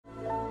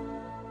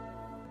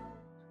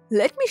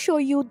Let me show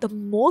you the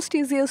most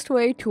easiest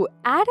way to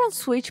add and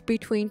switch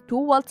between two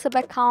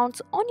WhatsApp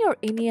accounts on your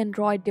any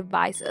Android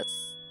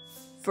devices.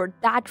 For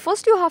that,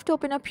 first you have to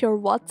open up your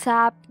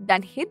WhatsApp,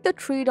 then hit the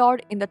three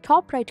dot in the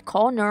top right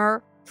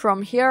corner.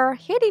 From here,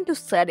 head into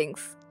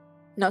settings.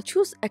 Now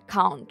choose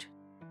account.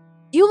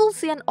 You will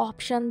see an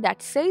option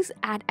that says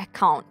add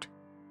account.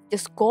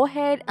 Just go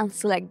ahead and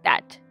select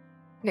that.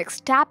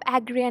 Next, tap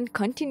agree and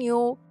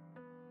continue.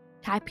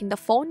 Type in the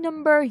phone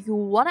number you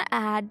wanna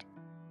add.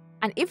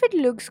 And if it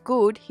looks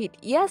good, hit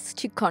yes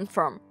to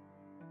confirm.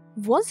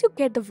 Once you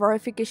get the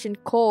verification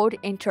code,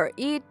 enter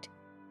it.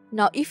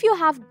 Now if you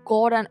have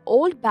got an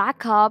old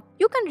backup,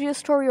 you can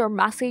restore your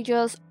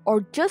messages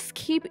or just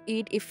keep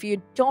it if you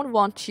don't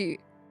want to.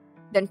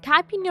 Then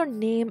type in your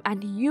name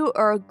and you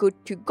are good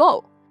to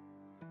go.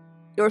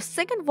 Your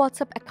second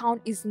WhatsApp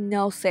account is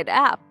now set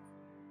up.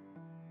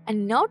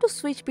 And now to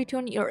switch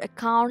between your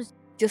accounts,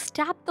 just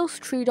tap those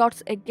three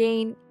dots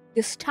again.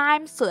 This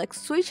time select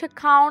switch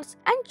accounts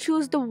and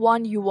choose the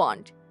one you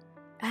want.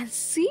 And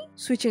see,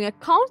 switching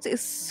accounts is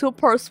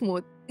super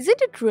smooth.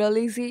 Isn't it real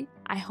easy?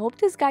 I hope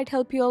this guide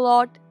helped you a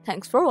lot.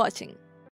 Thanks for watching.